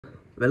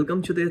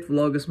Welcome to the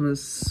vlog's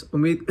mas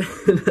umid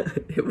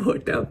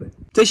what happened?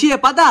 Tashi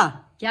pata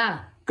क्या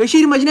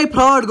Kashmiri majne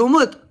fraud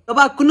gumut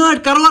taba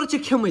kunad crore ch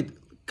khimit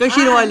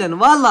Kashmiri walen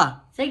walla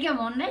सही क्या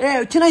मोने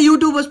eh china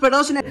YouTubers pe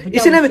dosne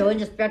isne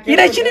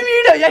ina chini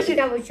video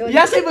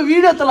yasi bu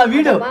video tala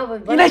video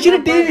ina chini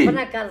TV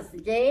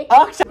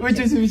aksa which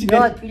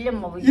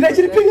ina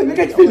chini film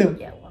me film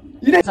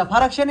ina sa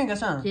farak shene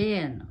gasa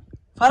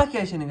farak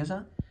kya shene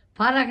gasa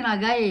फरक ना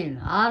गई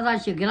आज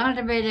आज grant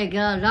पे रे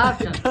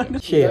रात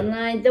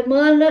ना तो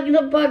मान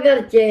लगना पकड़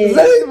चे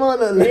सही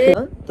मान ले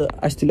तो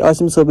asli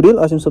asim sab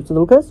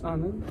tulkas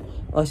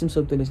asim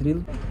sab tulis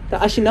reel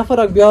ta ashi nafar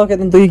ak biya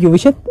ketan to ki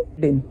wishat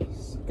din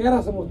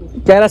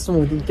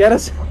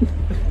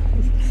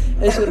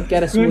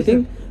kera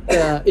smoothing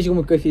ايش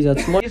يقوم كيفي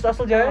ذات ما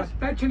اصل جاي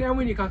تاكل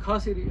يومني كان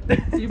خاسري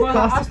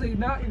يبقى اصلي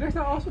لا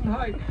اذا اصل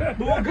هاي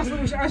مو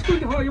قصد مش عايز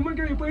كل هاي يومن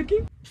كان يبقى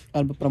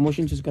الب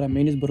promotion چس کرا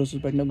مینس بروس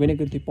پٹ نہ گنے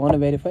کرتی پانه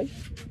ویریفائی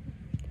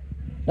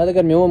نہ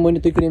اگر میو مونی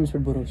تو کریمس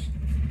پٹ بروس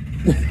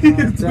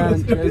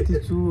جان چلتی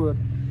چور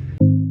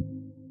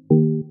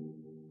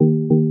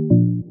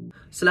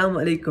السلام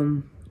علیکم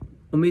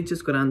امید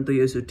چھس کران تو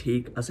یہ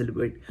ٹھیک اصل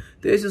پٹ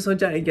تو یہ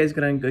سوچا ہے کیاز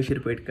کران کشیر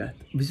پٹ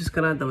کت بس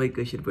کران توے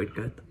کشیر پٹ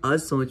کت آج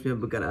سوچ میں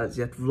بکر آج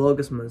یت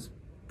ولاگس مز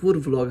پور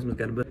ولاگس مز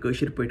کر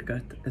کشیر پٹ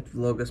کت ات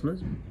ولاگس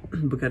مز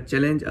بکر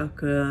چیلنج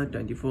اخ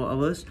 24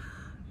 hours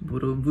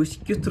برو وش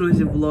کیت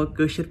روز ولاگ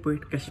کشیر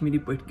پٹ کشمیری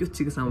پٹ کیت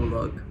چھ گسان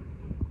ولاگ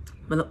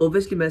مطلب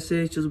اوبویسلی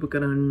میسیج چھس بہ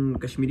کران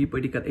کشمیری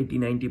پٹ کت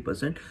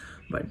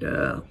 80-90% بٹ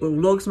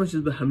ولاگس مز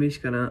چھس بہ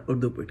ہمیشہ کران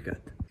اردو پٹ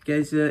کت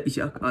کیاز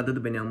یہ اخ عادت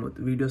بنیامت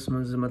ویڈیوس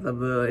مز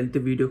مطلب یل تہ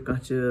ویڈیو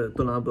کانٛہہ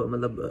تُلان بہ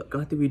مطلب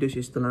کانٛہہ تہ ویڈیو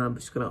چھ تُلان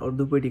بہ کران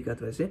اردو پٲٹھی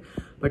کت ویسے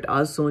بٹ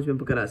آز سوچ مےٚ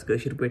بہٕ کرٕ آز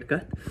کٲشِر پٲٹھۍ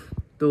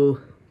کتھ تو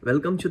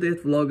ویلکم چھُ تۄہہِ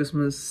یتھ ولاگس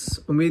منٛز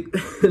امید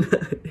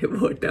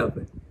واٹ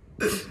ہیپن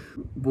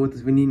بہٕ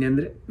ووتُس وٕنی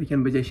نیٚنٛدرِ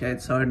وٕنکٮ۪ن بجے شاید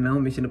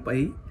 9:30 مےٚ چھنہٕ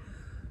پیی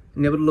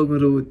نیٚبرٕ لوگُن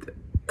روٗد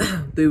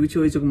تُہۍ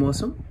وٕچھِو أزیُک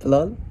موسم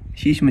فِلحال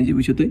شیٖشہِ منٛزٕے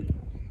وٕچھِو تُہۍ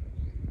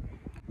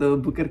تہٕ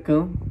بہٕ کرٕ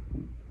کٲم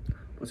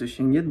بہٕ چھُس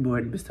شیٚنگِتھ بہٕ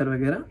وَٹہٕ بِستر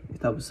وغیرہ یہِ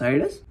تھاو بہٕ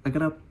سایڈس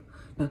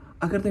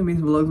اگر تُہۍ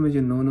میٲنِس ولاگس منٛز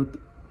چھِو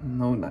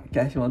نوٚو نہ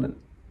کیاہ چھِ وَنان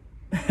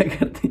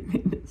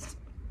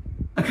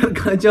اگر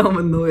کانٛہہ چھُ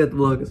آمُت نوٚو یتھ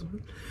ولاگس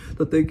منٛز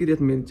تہٕ تُہۍ کٔرِو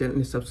یتھ میٲنِس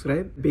چینلہِ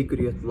سبسکرایب بیٚیہِ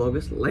کٔرِو یتھ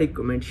ولاگس لایک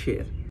کومینٹ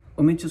شیر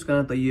امید چھُس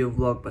کران تۄہہِ یِیو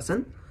ولاگ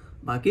پسنٛد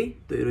باقٕے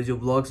تُہۍ روٗزِو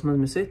ولاگس منٛز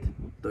مےٚ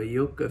سۭتۍ تۄہہِ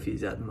یِیو کٲفی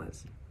زیادٕ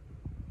مزٕ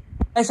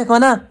ایسا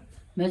کھانا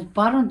मैं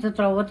पारन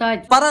तो होता है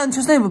paran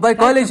چھُس نہ بھائی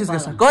کالج چھُس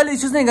گژھان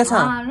کالج چھُس نہ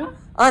گژھان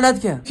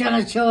نتہٕ کیٛاہ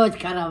चलो छोड़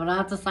खराब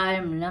रात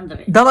सायम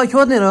नंदरे دوا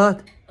کھیوٚوُ نہٕ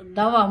راتھ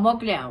दवा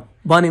मोकलियाव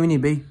بانٕے ؤنی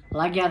بیٚیہِ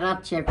लग्या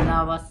रात छे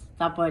पनावस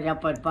तपर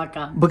यपर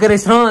पका بہٕ کرے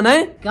سرٛان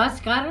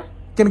गस कर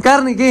کِنہٕ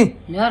کرنہٕ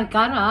کینٛہہ नर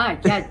कर हां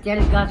क्या तेल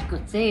गस को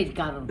सेट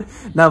कर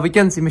نہ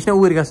وٕنکٮ۪نسٕے مےٚ چھُنہ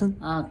اوٗرۍ گژھُن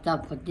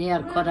तप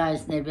नेर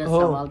खुदाइस ने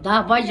बेसवाल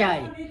 10 बजाय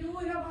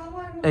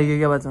أکیٛاہ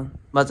کیٛاہ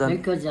بچان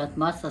बिको जात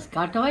मासस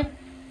काटवय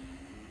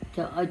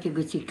तो अति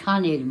गुची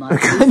खाने मास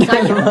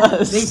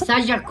बे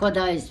साजा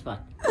खुदाइस पर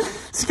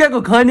سُہ کیٛاہ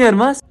گوٚو خانیار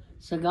مس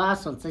سُہ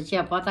گاسل ژٕ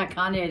چھے پتہ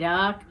خانه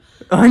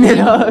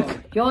راک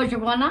کیوں چھُ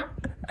ونان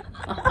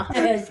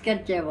أسۍ کر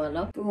چھے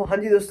ولو تو ہاں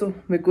جی دوستو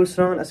مےٚ کوٚر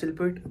سرٛان اصٕل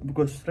پٲٹھۍ بہٕ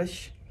گوٚوس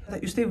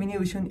فرٛٮ۪ش یُس تُہۍ وٕنی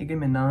وٕچھُن یہِ گٔے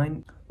مےٚ نانۍ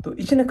تو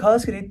یہِ چھِنہٕ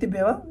خاص کر ییٚتہِ تہِ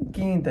بیٚہوان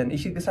کِہیٖنۍ تہِ نہٕ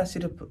یہِ چھِ گژھان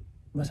صرف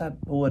بسان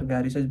اور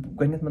گرِ یُس اَسہِ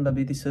گۄڈنٮ۪تھ مطلب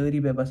ییٚتہِ سٲری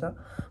بیٚیہِ بسان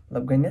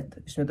مطلب گۄڈنٮ۪تھ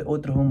یُس مےٚ تۄہہِ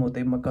اوترٕ ہومو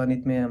تۄہہِ مکان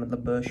ییٚتہِ مےٚ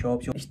مطلب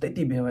شاپ چھُ یہِ چھِ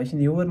تٔتی بیٚہوان یہِ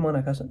چھِنہٕ یور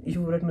مانان کھسُن یہِ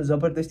چھُ رٔٹمٕژ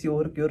زبردستی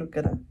اورُک یورُک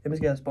کران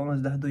أمِس گٔے آز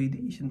 5-10 دۄہ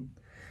ییٚتہِ یہِ چھِنہٕ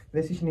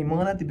ویسے یہِ چھِنہٕ یہِ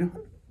مانان تہِ بِہُن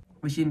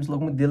وۄنۍ چھِ أمِس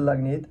لوگمُت دِل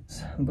لگنہِ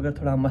ییٚتہِ بہٕ کرٕ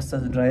تھوڑا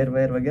مستس ڈرایر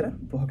وایر وغیرہ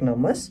بہٕ ہۄکھناو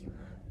مس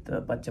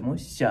تہٕ پتہٕ چٮ۪مو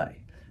أسۍ چاے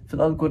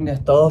فِلحال کوٚر مےٚ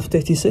اَتھ تاپھ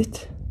تٔتھی سۭتۍ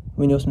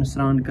وۄنۍ اوس مےٚ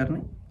سرٛان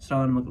کرنٕے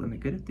سرٛان مۄکلو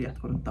مےٚ کٔرِتھ تہٕ یتھ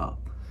کوٚرُم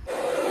تاپھ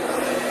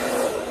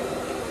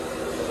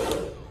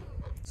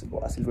سُہ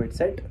گوٚو اصٕل پٲٹھۍ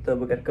سٮ۪ٹ تہٕ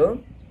بہٕ کرٕ کٲم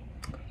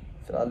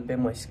فِلحال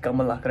بیٚہمو أسۍ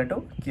کمل اکھ رٹو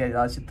کیٛازِ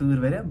آز چھِ تۭر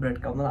واریاہ بہٕ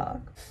رٹہٕ کمل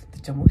اکھ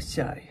تہٕ چٮ۪مو أسۍ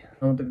چاے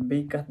ونہو تۄہہِ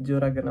بیٚیہِ کتھ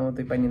جورا کرناوو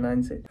تۄہہِ پننہِ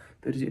نانہِ سۭتۍ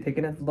تُہۍ روٗزِو یِتھے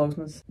کٔنۍ اتھ ولاگس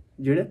منٛز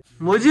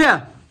جُڑِتھ موجیا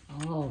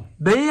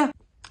بیٚیہِ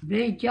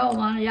بیٚیہِ کیٛاہ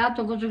ون یا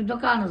تو گوٚژھُکھ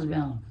دُکانس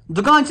بیٚہُن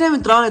دُکان چھُنہ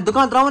وۄنۍ تراونے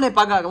دُکان تراونے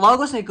پگاہ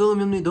لاگوس نے کٲم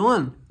یِمنٕے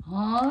دۄہن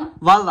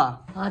واللہ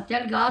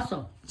تیٚلہِ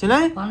گژھو چھُنہ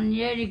پنُن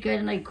نیری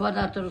کرنَے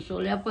خۄدا تہٕ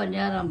رسوٗل یپٲرۍ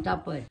نیرام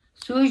تپٲرۍ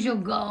سُے چھُ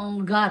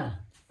گرٕ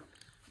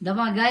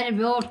دپان گرِ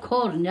بیوٗٹھ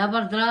کھوٚر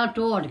نٮ۪بر درٛاو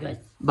ٹوٹھ گژھِ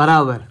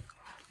برابر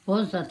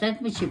بوز سا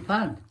تتہِ مہ چھِ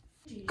فن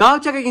کاو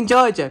چکا کِنہٕ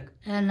چاے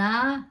چک اے نا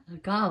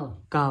کاو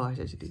کاو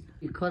اچھا اچھا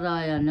ٹھیٖک یہِ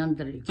خۄدایا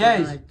نندرٕے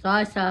کیٛازِ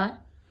ژاے سا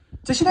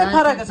ژےٚ چھُنہ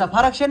فرق گژھان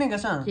فرق چھےٚ نہٕ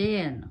گژھان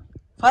کِہیٖنۍ نہٕ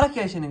فرق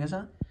کیٛازِ چھےٚ نہٕ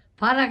گژھان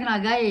فرق نہ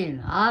گٔیی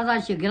نہٕ آز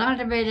حظ چھِ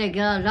گرٛانٛٹہٕ بیٚیہِ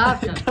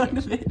ڈاکٹر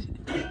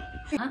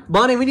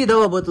بانٕے ؤنی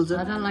دوا بوتل ژٕ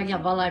پتہ لگیا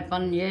بلاے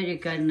پنُن نیری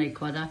کرنَے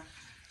خۄدا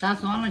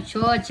تتھ ونان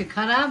چھوت چھِ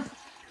خراب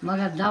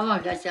مگر دوا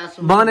گژھِ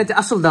آسُن بہٕ انَے ژےٚ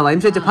اصٕل دوا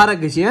ییٚمہِ سۭتۍ ژےٚ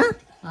فرق گژھی آ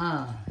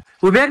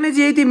وۄنۍ بیٚہکھ نہ ژٕ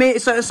ییٚتی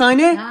مےٚ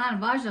سانے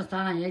بہٕ چھُس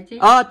تھاوان ییٚتی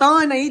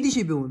تانۍ نہ ییٚتی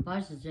چھُے بِہُن بہٕ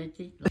چھُس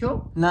ییٚتی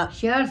نہ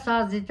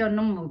 6,000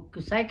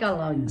 دِتو سایکل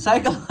لاگنہِ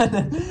سایکل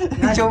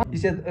یہِ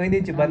چھِ یَتھ أنٛدۍ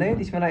أنٛدۍ چھِ بنٲومٕتۍ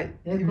یہِ چھِ ونان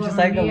یِم چھِ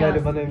سایکل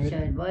والیو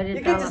بنٲومٕتۍ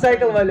یہِ کَتہِ چھِ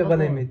سایکل والیو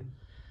بنٲومٕتۍ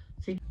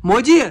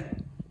मोजी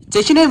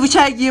चेशने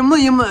वुछा कि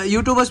यम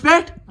यूट्यूबस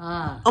पेट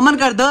अमन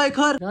कर दय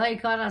खर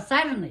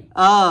सारने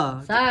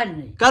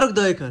सारने करुक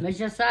दय खर मे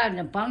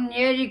सारने पन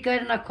एरी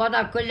करना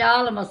खुदा कुल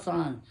आलम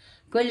सान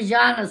कुल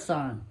जान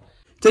सान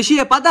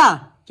चेशी पता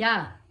क्या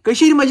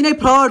कशीर मजने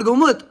फ्रॉड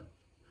गोमुत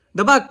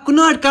दबा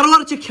 59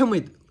 करोड़ छ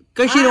खमत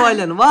कशीर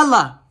वालन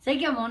वाला से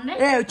क्या मोने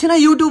ए छना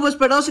यूट्यूबस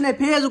पे उसने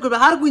फेसबुक पे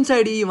हर कुन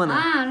साइड ई वना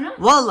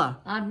वाला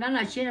ना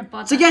ना छने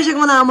पता से क्या शक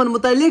वना अमन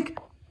मुतालिक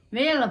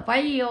मेला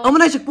पाइयो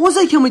अमन छ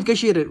पोसा खमत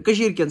कशीर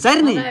के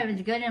सर नहीं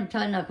गनम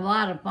थाना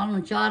वार पन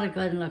चार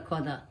करना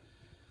खुदा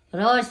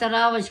रोज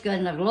रावश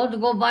करना लोद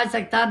गो बाय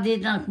सकता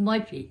दीना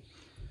माफी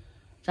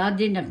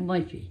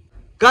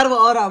कारवा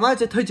और आमा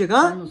छ थच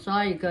का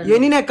ये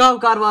नहीं ने काव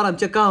कारवारम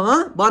छ का हां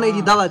बने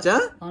की दवा छ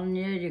हम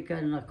ये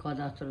करना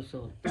खुदा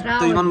रसूल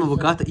तो इमान में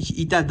बकात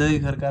इता दय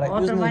घर करा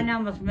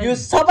यो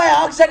सबै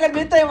हक सकन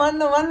मिते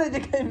मन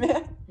दिखाई में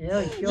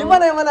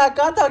ये मना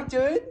का तक छ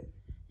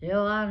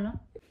यो आन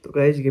तो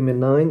गाइस गिव मी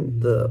 9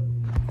 द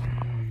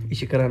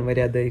इश करन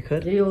वरिया दय खर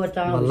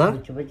वल्ला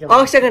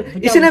हक सकन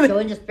इसने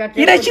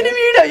इना छिन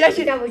वीडियो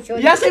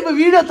या से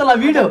वीडियो तला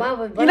वीडियो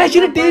इना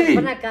छिन टीवी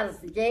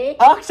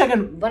हक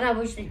सकन बना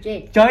बुश के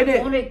चाइने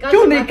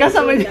क्यों नहीं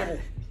कसम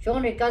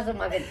शोने कसम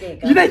अगर के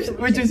इना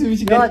which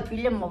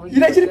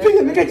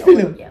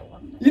फिल्म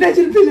इना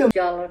छिन फिल्म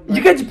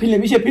ये क्या फिल्म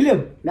इसे फिल्म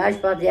नाच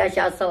पर या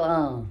शासल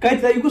काय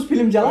था कुछ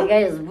फिल्म चला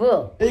गाइस वो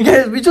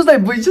गाइस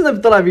बीच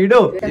में तला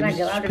वीडियो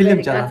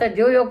फिल्म चला अच्छा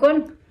जो यो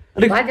कौन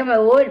बाद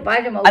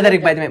में अदर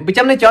एक बाद में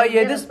बिचम ने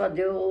चाहिए दिस बाद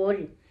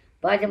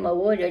में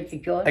वो अच्छी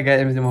क्यों अगर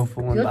एम से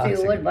फोन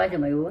जो और बाद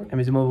में वो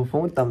एम से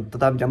फोन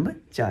तब जम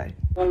चाय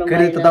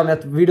करे तो तब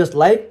वीडियोस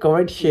लाइक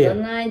कमेंट शेयर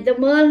ना तो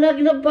मान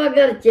लगन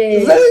पगर छे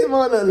सही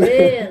मान ले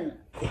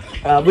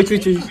which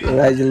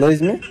गाइस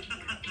लॉइस में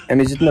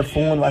एम जितना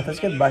फोन वातस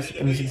के बस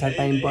एम से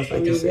टाइम पास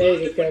अच्छे से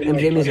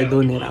एम से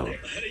दो नहीं रहा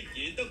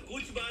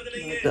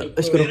तो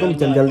इसको रुकम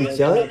जल्दी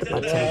चाय तो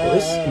अच्छा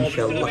बस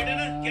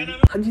इंशाल्लाह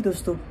हाँ जी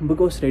दोस्तों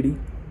बकोस रेडी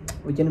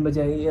वजन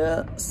बजाय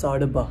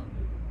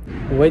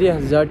 12:30 वारिया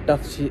ज़्यादा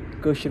टफ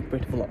कशर पे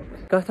व्लॉग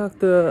कत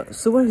तो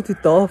सुबह यु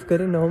ताफ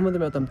करें नवमद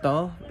में तम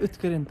ताफ इत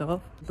करें ताफ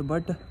तो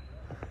बट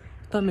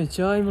तब मे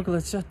चाय मकल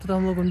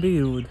तम लोगन बे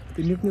रूद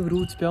तो निक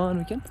रूद पेवान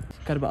वैन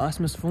कर बह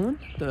आसमस फोन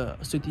तो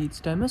सती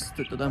टाइमस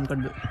तो तम कर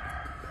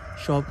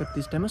शॉप कर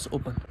तीस टाइमस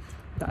ओपन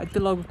तो अत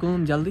लाग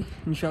बह जल्दी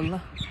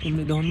इंशाल्लाह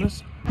इन दोहन मज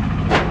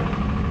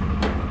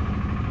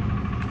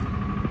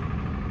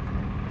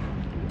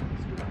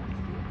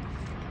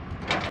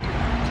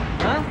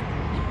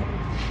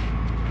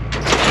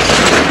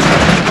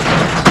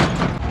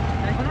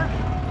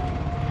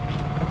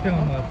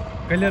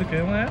कलर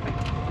के मैं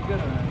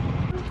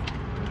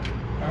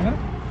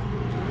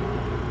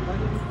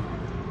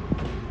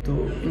तो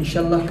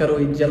इंशाल्लाह करो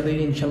जल्दी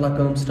इंशाल्लाह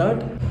काम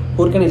स्टार्ट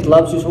और कन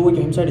लाभ से हो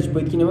कि हम साइड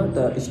पत किन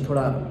तो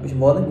थोड़ा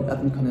वॉल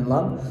अतन खन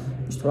लाभ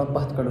थोड़ा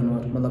पत कड़न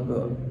मतलब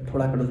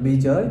थोड़ा कड़ो बी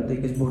जाए तो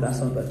यह बोट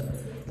असल पे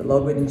तो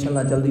लाग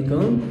इंशाल्लाह जल्दी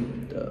काम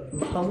तो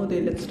बहामो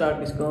तो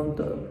स्टार्ट काम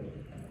तो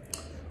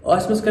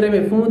आसमस करे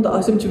मे फोन तो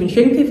आसम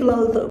शेंग थी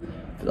फिलहाल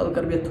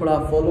कर भी थोड़ा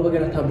फॉलो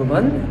वगैरह था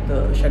बंद तो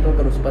शक्ल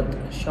करो पत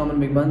शाम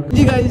में बंद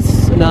जी गाइस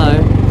ना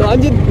तो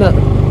अंजित ना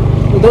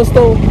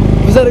दोस्तों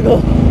बुजुर्गो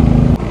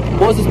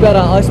बहुत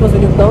प्यारा आसमस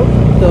निकताऊँ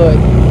तो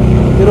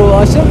फिर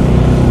आसम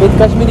विद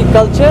कश्मीरी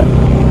कल्चर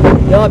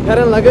यहाँ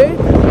फेरन लगे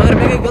मगर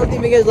मे गई गलती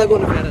मे गई लगो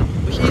फेरन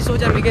बह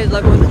सोचा मे गई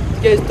लगो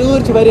क्या तूर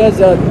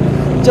ज्यादा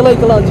चलो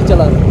कलाल जी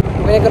चलान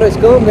मे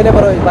करो मे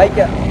भरो बाइक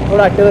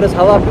थोड़ा टर्स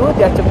हवा पो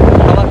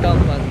हवा कम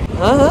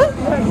हाँ हाँ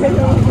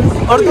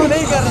उर्दू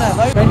नहीं करना है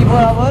भाई 24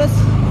 आवर्स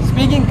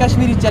स्पीकिंग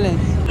कश्मीरी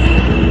चैलेंज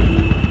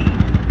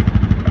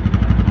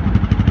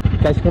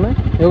क्या करना है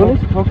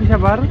योगेश फोकस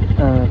बार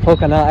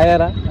फोक ना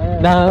आयारा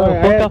ना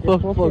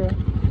फोक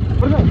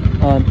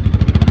हां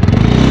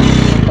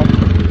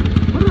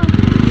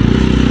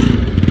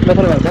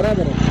बेहतर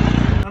बराबर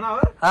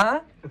हां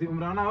अति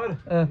उमरानावर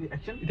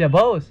एक्शन इते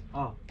बॉस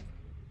हां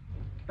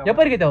या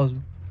पर केता होस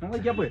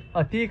हां क्या पर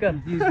हां ठीक है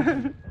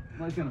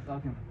मालकन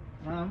साथन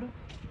हां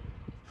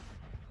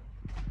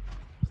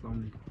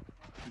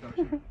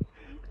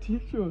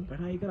ठीक छो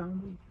पढ़ाई कर आऊं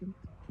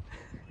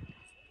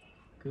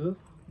को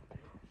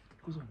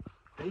कुछ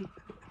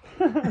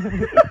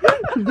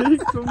देख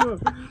सुनो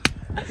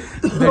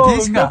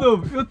ठीक का तो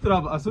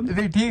उतराब असन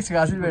ठीक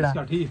का असल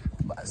बेटा ठीक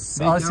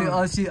बस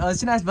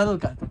आज ना बदल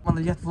का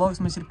मतलब ये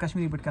व्लॉग्स में सिर्फ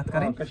कश्मीरी पट कत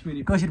करें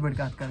कश्मीरी पट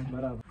कत करें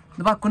बराबर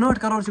दबा 59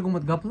 करोड़ से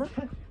गुमत गपल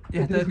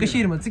ये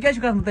कश्मीर में क्या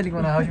कत मुतलिक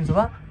वना हाशिम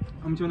सबा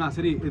हम चुना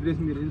सरी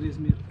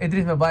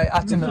इद्रिस में भाई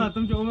अच्छा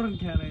तुम जो उम्र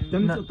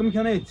खेना तुम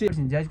खेना इच्छे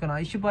जज करना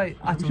इश भाई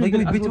अच्छा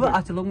लग बिच वा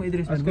अच्छा लोग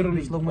इद्रिस में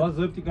बिच लोग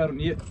जब्ती करन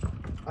ये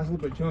اصل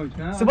پٲٹھۍ چونٛچ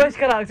نا صُبحٲے چھِ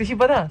کران ژےٚ چھِ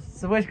پتہ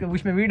صُبحٲے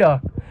وٕچھ مےٚ ویٖڈیو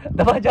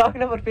دپان چھِ اکھ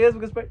نفر فیس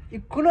بُکس پٮ۪ٹھ یہِ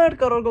 59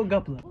 کرور گوٚو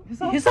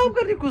گپلہٕ حِساب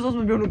کر یہِ کُس اوس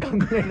مےٚ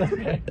بیوٗٹھمُت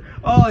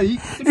یہِ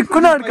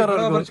 59 کرور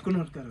گوٚو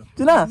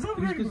چھُنا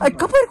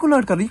کپٲرۍ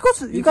 59 کرور یہِ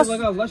کُس یہِ کس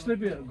لگان لچھ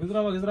رۄپیہِ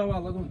گُزراوا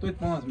لگان توتہِ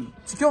 5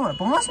 مِنٹ ژٕ کیٛاہ وَنان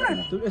 5 مِنٹ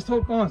تہٕ أسۍ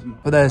تھاوو 5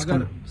 مِنٹ خۄدایس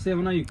کُن سے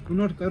وَنان یہِ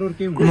 59 کرور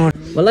کٔمۍ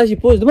واللہ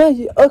چھِ پوٚز دپان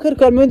ٲخٕر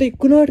کار مےٚ ووٚن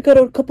 59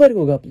 کرور کپٲرۍ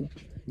گوٚو گپلہٕ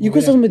یہ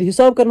کس اوسمُت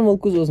حساب کرنے وول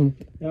کس اوسمُت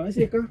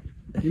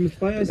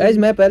गाइस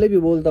मैं पहले भी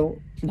बोलता हूँ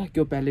ना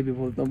क्यों पहले भी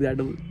बोलता हूँ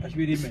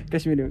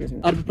कश्मीरी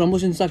में और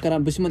प्रमोशन सा करा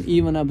बस मन ई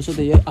वना बस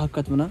तो यार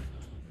आकत वना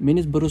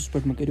मेनिस भरोस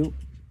पट में करियो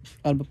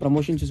और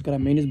प्रमोशन चीज करा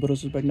मेनिस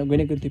भरोस पट न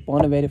गने करती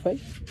पान वेरीफाई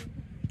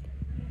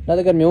ना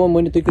अगर मैं वो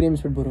मन तो क्रीम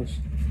पट भरोस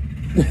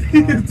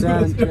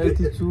जान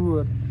चलती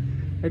चूर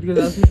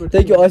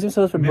तो क्यों आसिम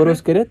सर पट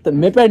भरोस करे तो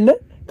मैं पट न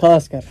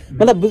खास कर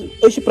मतलब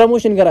अश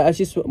प्रमोशन करा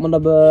अश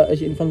मतलब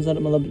अश इन्फ्लुएंसर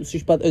मतलब सु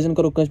पत अजन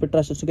करो कस पे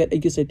ट्रस्ट सु कर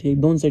एकस से ठीक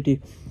दोन से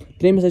ठीक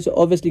त्रेम से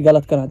ऑब्वियसली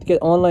गलत करा कि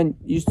ऑनलाइन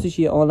युस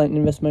ऑनलाइन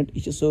इन्वेस्टमेंट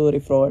इस सोरी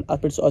फ्रॉड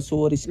अत पे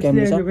सोरी स्कैम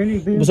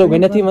बसो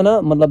गनती वना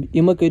मतलब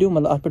इम करियो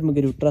मतलब अत पे म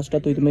करियो ट्रस्ट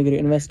तो इम करियो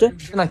इन्वेस्ट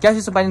ना क्या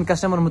से पन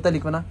कस्टमर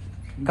मुतलिक वना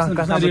का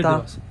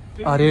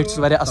बता रेट्स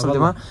वारे असल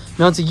दिमा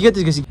मैं से ये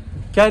गसी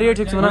क्या रेट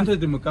है वना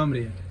दिम कम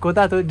रेट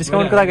कोता तो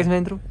डिस्काउंट करा गस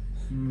मैं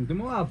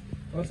दिमो आप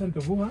परसेंट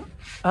वो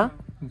हां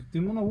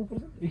दिमो ना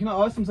 2% इखना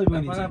आसम से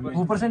बनी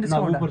 2%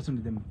 डिस्काउंट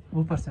 2% दिमो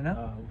 2% हां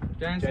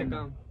 10 से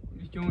कम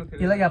क्यों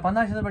ये लगा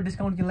 50 पर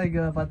डिस्काउंट के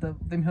लगा पता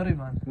तुम होरी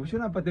मान वो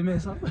ना पता में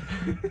हिसाब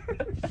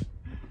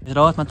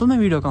रात में तुम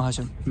वीडियो कहां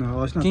हसन ना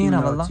आसना की ना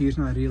वल्ला चीज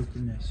ना रियल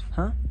तुमने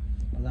हां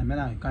वल्ला मैं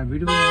ना का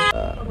वीडियो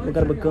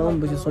अगर बह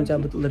काम बस सोचा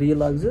बह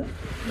रील अग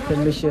फिर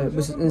मे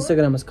बस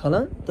इंस्टाग्रामस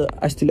खालान तो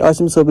अस तुल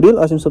आसिम सब रील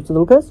आसिम सब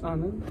तुलकस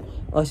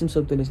आसिम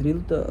सब तुल रील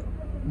तो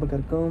बह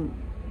कर काम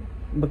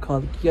बह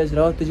खाल क्या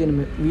रात तुझे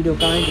वीडियो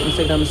कहीं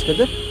इंस्टाग्रामस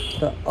खतर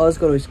तो आज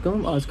करो काम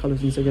आज खालो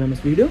इंस्टाग्रामस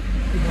वीडियो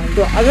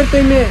तो अगर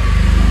तुम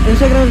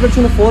इंस्टाग्राम पे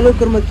फॉलो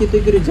कर्मुत कि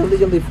तुम करो जल्दी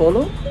जल्दी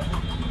फॉलो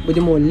बह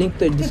दिमो लिंक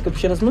तो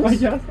डिस्क्रिप्शन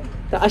मज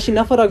तो अश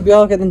नफर अख ब्या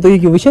तुम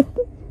हूँ वुचित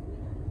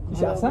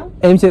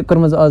अम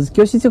कर्म आज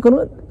क्या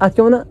कर्मुत अत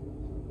क्या वन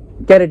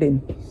कैरेटीन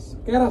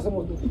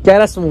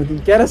कैरा स्मूथिंग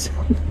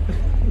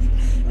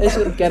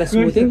कैरा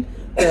स्मूथिंग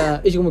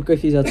यह गोमुत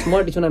काफी ज्यादा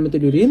स्मार्ट यह मे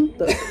तुलियो रील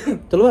तो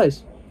तुलवा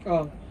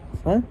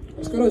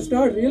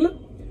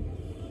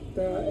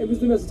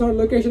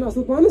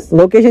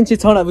लोकेशन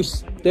छाना वो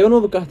तुम वो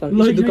बह कत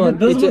दुकान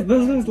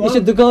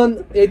दुकान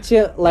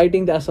ये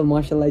लाइटिंग असल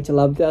माशाल्लाह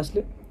लब तसल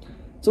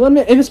वन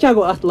मे अमिस क्या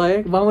गो अत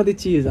लायक वह वन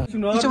चीज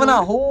यह वन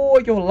हो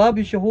क्यों लब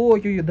यह हो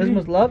क्यों यह दजम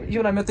लब यह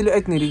वन मे तुलियो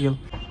अतनी रील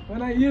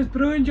ये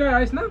पुरानी जाय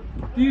आइस ना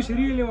तीस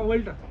रील यहां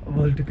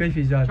वल्ट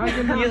काफी ज्यादा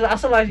ये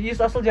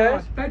असल जाय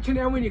तत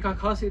एवनी का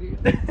खास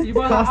रील ये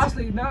बात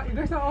असली ना ये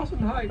गस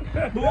आसन हाय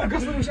लोग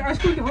गस वश अस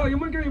को हां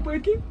यमन के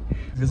पट की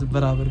गस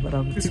बराबर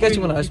क्या छ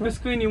वन अस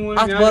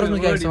अत बारस में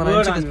क्या छ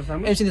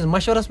वन एम सिंस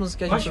मशवरस में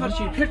क्या छ मशवर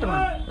छ फिट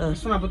वन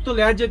सुना बतुल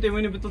याद जते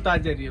वनी बतुल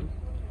ताजा रील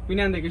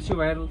पिनान दे छ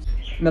वायरल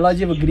मैं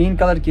लाजी वो ग्रीन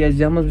कलर किया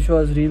जमस वो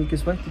आज रील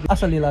किस वक्त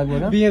असल लाग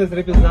वो बीस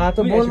रुपए जात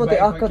तो बोल मत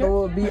आका तो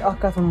बी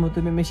आका फन मत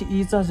में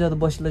ईचा ज्यादा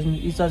बश लजम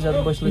ईचा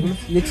ज्यादा बश लजम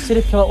ये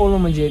सिर्फ खेला ओलो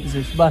मंजे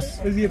बस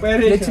ये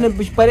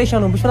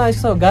परेशान हूं बना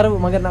ऐसा घर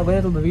मगर ना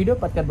गने तो वीडियो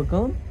पत कर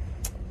बकम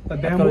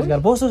करो घर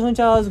बहुत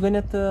सोचा आज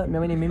गने मैं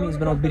वनी मम्मी इस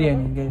बनाओ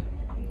बिरयानी गए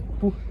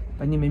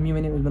पन्नी मम्मी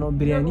वनी इस बनाओ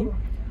बिरयानी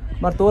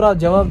मर तोरा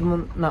जवाब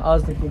ना आज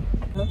तक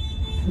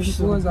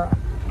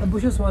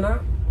बुशस वना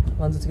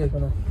वंस के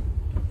वना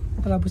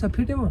तला बुसा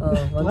फिटे मो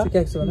वंस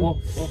क्या वना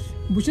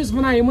बुशस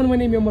वना यमन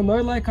वनी मे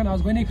नय लाइक खान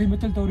आज गने खै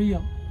मतल तो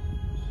रियल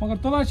मगर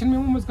तला छन मे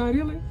मस का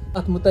रियल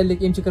अत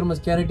मुतल्लिक एम करमस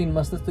कैरेटीन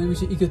मस्त तो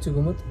विश इक छ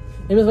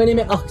गुमत एमस वनी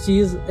में अख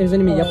चीज एमस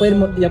वनी में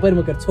यपर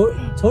मकर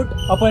छोट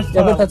अपर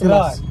यपर तत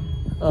मस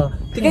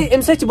ठीक है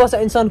एम सच बस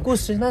इंसान कुछ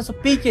ना सो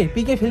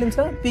पीके फिल्म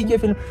था पीके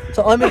फिल्म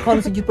सो आमिर खान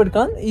से गिट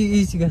कान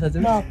इसी का था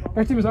ना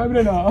पट्टी में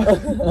आमिर ना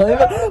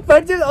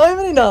पट्टी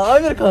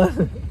आमिर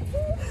खान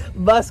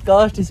बस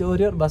कास्ट इस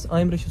और बस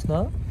आमिर छुस ना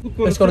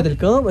अस करो दिल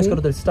काम अस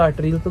करो दिल स्टार्ट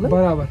रील तो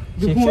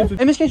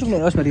बराबर एमस के छुने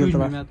अस रील तो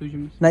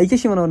ना इके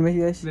छी वना में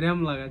यस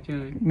रेम लगा छ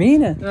मी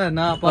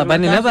ना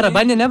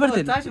बन्ने नेबर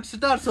थे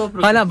स्टार्ट सो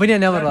हां बन्ने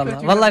नेबर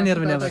वाला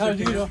नेवर नेवर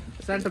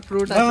सेंटर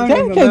फ्रूट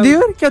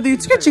क्या दियो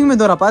इसके चिंग में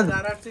दोरा पाद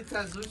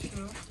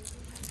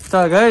तो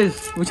गाइस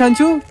वुचान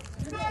छु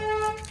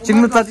चिंग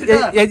में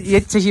पता ये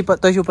छी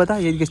तो छु पता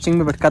ये चिंग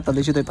में बट कत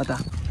ले छु तो पता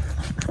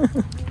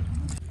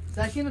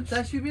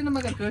ताशी भी ना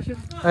मगर कश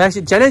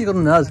ऐसे चैलेंज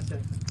करूं ना आज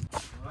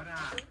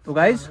तो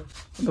गाइस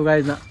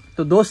ना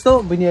तो दोस्तों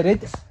बनिए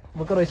रेत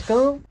वो करो इसका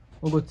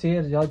वो गो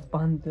चेयर ज्यादा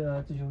पान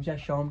जो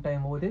शाम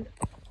टाइम हो दे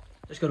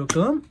तो करो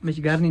काम मैं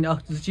घर अख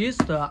चीज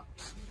तो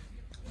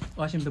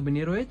आशिम तो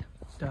बनिए रोहित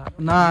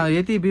ना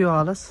येती भी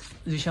हालस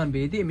जिशान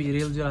बेदी मैं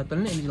रील जरा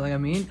तलने मैं लगा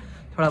मेन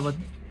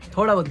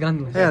थोड़ा बहुत गंद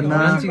है ना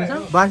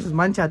बस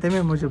मन चाहते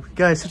में मुझे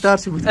क्या स्टार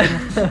से पूछ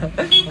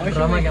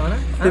ड्रामा क्या माना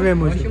ते में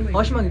मुझे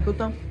आशिमा की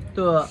कुत्ता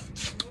तो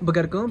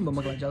बगर काम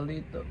बमकला जल्दी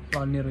तो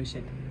प्लान नहीं रोई से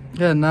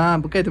है ना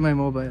बुके तुम्हारे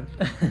मोबाइल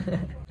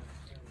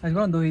आज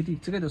बना 2 ती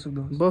चे दोसक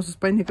 2 बस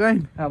पन्ने काइन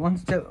हां वन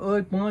से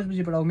 5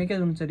 बजे पड़ाओ मैं क्या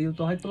दोन चढ़ी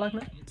तो हाइट प्लाक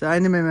ना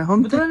चाइने में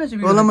हम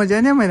ओला में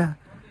जाने मेरा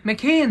मैं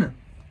खेन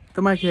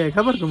तुम्हारे क्या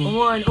खबर तुम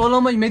ओला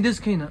में मैं दिस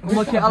खेन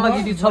वो के अलग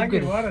ही सब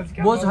कर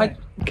बोझ हाइट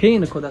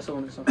खेन खुदा से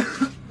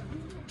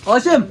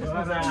आसिम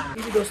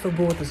ये दोस्तों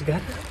बहुत इस घर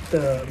तो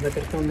मैं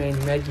करता हूं मैं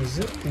मैगी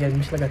या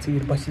मिश लगा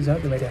चीर बस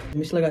ज्यादा वजह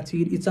मिश लगा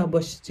चीर इचा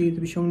बस चीर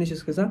भी शोंग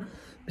निश कसा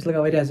मिश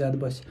लगा वजह ज्यादा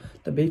बस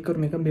तो बे कर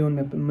मैं कम बेवन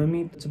में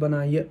मम्मी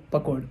बना ये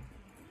पकोड़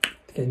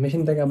के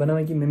मशीन तक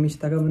बनावे की मम्मी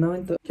तक बनावे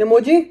तो क्या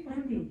मोजी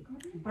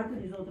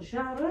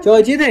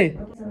चाची दे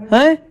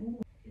हैं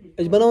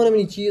आज बनाओ ना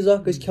मेरी चीज आ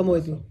किस खमो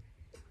थी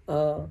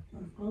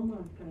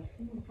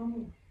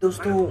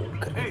दोस्तों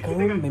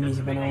मम्मी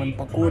से बनावन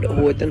पकोड़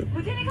वोतन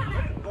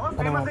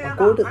बनावा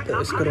पकोड़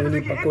तो इसको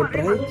रोनी पकोड़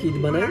ट्राई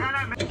चीज बनाए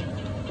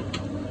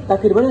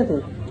ताकि बने थे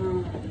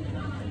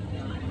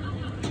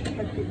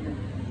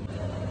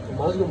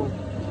बाज गो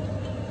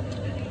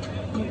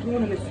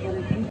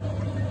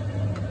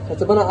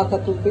अच्छा बना आता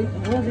तू पे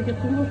वो देखे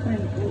तू वो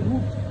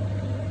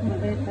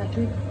मगर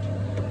ताकि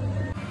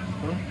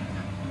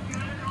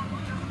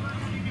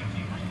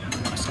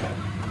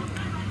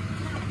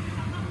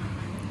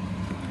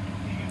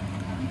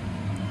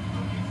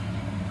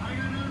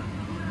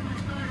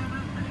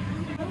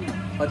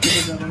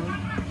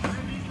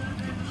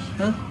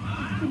हाँ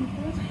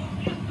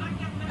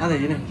ada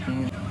ini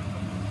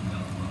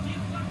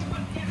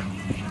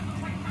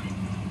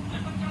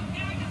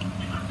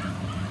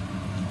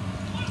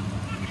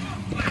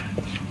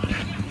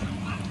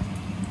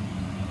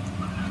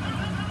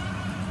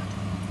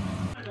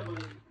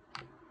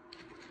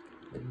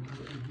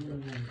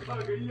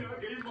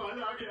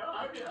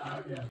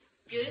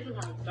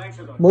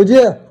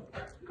मुझे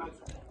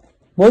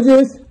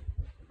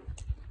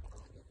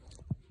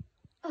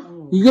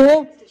ये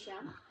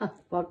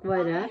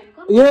पकवाई रहा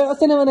ये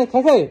असली मैंने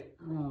खाए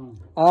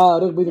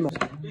रुक बुझ में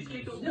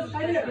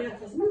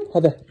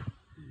हदे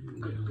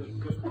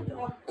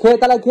खे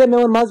तला खे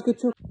मैं मास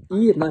कुछ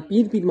ई ना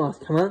पीद मास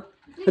खमा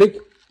रिक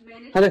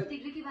हदे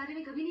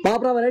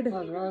बाप रा राइट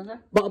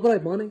बाप रा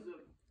माने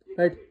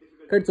राइट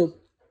कट चुप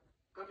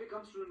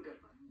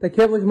त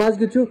खे मुझ मास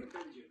कुछ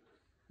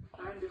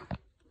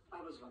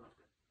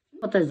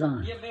पता जान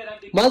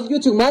मास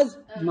कुछ मास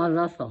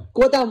मजासा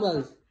कोता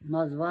मास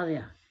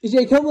मजवारिया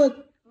इसे खेमत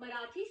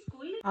मराठी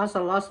स्कूल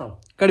असल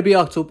कट भी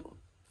आख चुप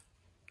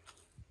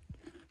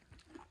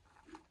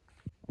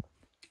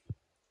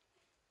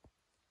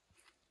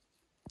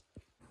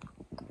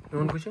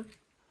कौन कुछ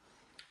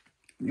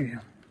ये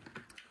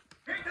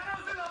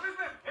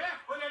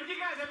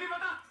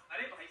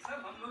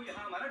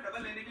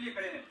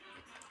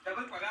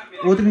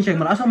वो तो नहीं चेक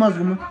मरा ऐसा मास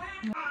घूमो